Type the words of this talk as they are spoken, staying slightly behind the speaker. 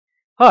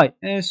Hi,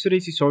 in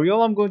today's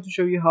tutorial I'm going to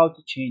show you how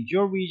to change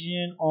your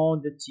region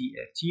on the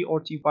TFT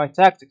or Teamfight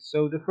tactics.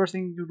 So the first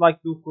thing you'd like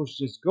to do, of course,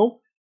 just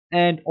go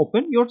and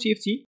open your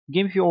TFT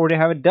game if you already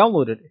have it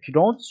downloaded. If you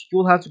don't,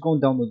 you'll have to go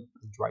and download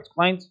the right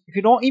client. If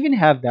you don't even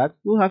have that,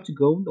 you'll have to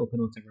go and open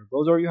whatever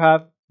browser you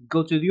have,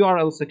 go to the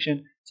URL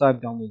section,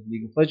 type download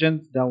League of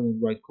Legends, download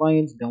right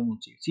clients, download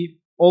TFT.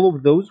 All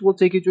of those will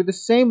take you to the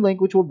same link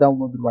which will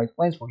download the right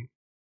clients for you.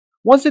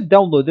 Once it's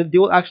downloaded, they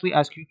will actually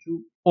ask you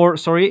to, or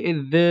sorry,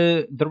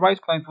 the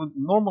right client will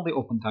normally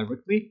open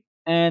directly,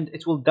 and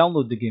it will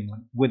download the game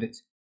with it.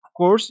 Of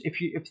course, if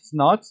it's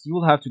not, you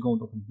will have to go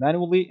and open it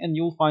manually, and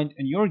you will find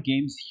in your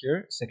games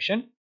here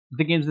section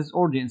the games that's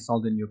already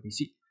installed in your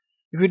PC.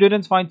 If you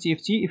didn't find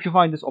TFT, if you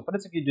find this, open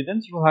it. If you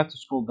didn't, you will have to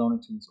scroll down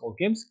into these all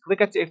games. Click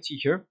at TFT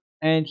here,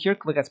 and here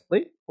click at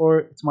play,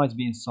 or it might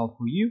be installed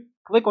for you.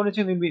 Click on it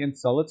and then we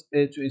install it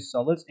to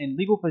install it in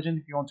League of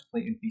Legends if you want to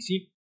play in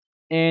PC.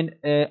 In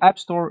App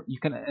Store, you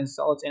can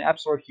install it in App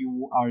Store if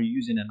you are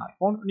using an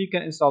iPhone, and you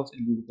can install it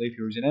in Google Play if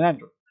you're using an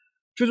Android.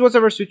 Choose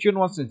whatever suits you, and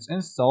once it's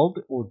installed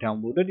or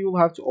downloaded, you will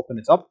have to open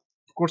it up.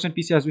 Of course, in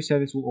PC, as we said,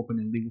 this will open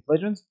in League of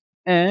Legends.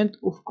 And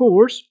of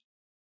course,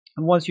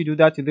 once you do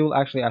that, they will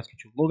actually ask you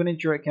to log in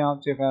into your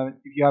account. So if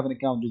you have an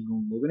account, just go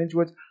and log in into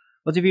it.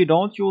 But if you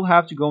don't, you will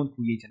have to go and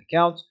create an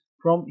account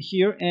from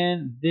here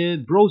in the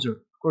browser.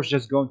 Of course,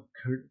 just go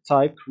and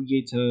type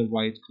create a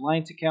Riot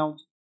client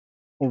account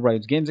or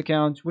Riot Games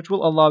account, which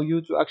will allow you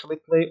to actually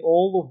play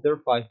all of their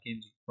 5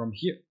 games from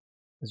here.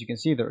 As you can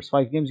see, there's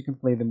 5 games, you can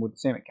play them with the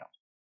same account.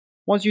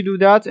 Once you do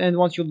that, and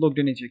once you're logged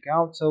in into your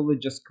account, so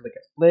let's just click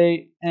at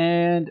play.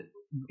 And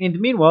in the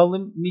meanwhile,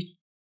 let me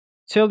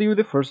tell you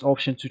the first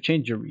option to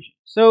change your region.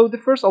 So the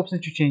first option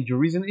to change your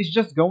region is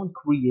just go and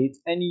create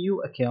a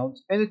new account,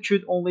 and it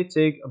should only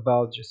take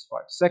about just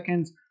 5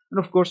 seconds. And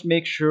of course,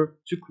 make sure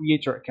to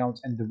create your account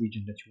in the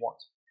region that you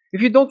want.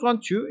 If you don't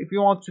want to, if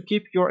you want to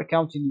keep your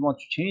account and you want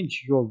to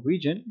change your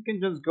region, you can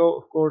just go,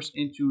 of course,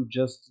 into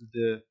just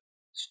the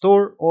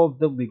store of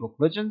the League of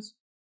Legends.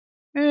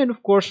 And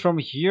of course, from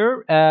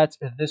here at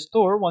the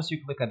store, once you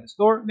click at the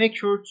store, make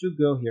sure to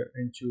go here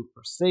into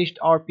Persaged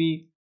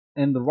RP.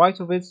 And the right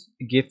of it,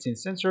 gifting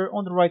center.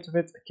 On the right of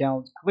it,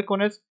 account. Click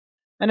on it.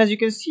 And as you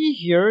can see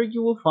here,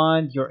 you will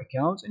find your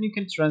account and you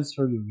can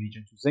transfer your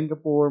region to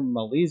Singapore,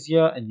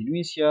 Malaysia,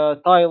 Indonesia,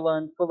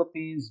 Thailand,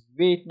 Philippines,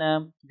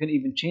 Vietnam. You can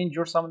even change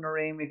your summoner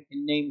name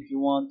if you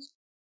want.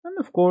 And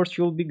of course,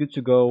 you'll be good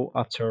to go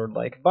after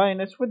like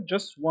buying it with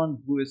just one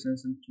blue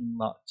essence and to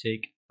not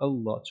take a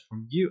lot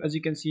from you. As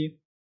you can see,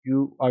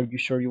 you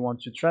sure you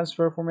want to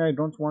transfer for me? I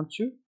don't want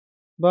to.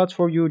 But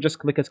for you, just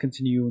click as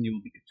continue and you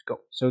will be good to go.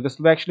 So this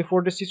will be actually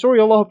for this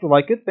tutorial. I hope you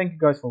like it. Thank you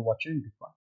guys for watching. Goodbye.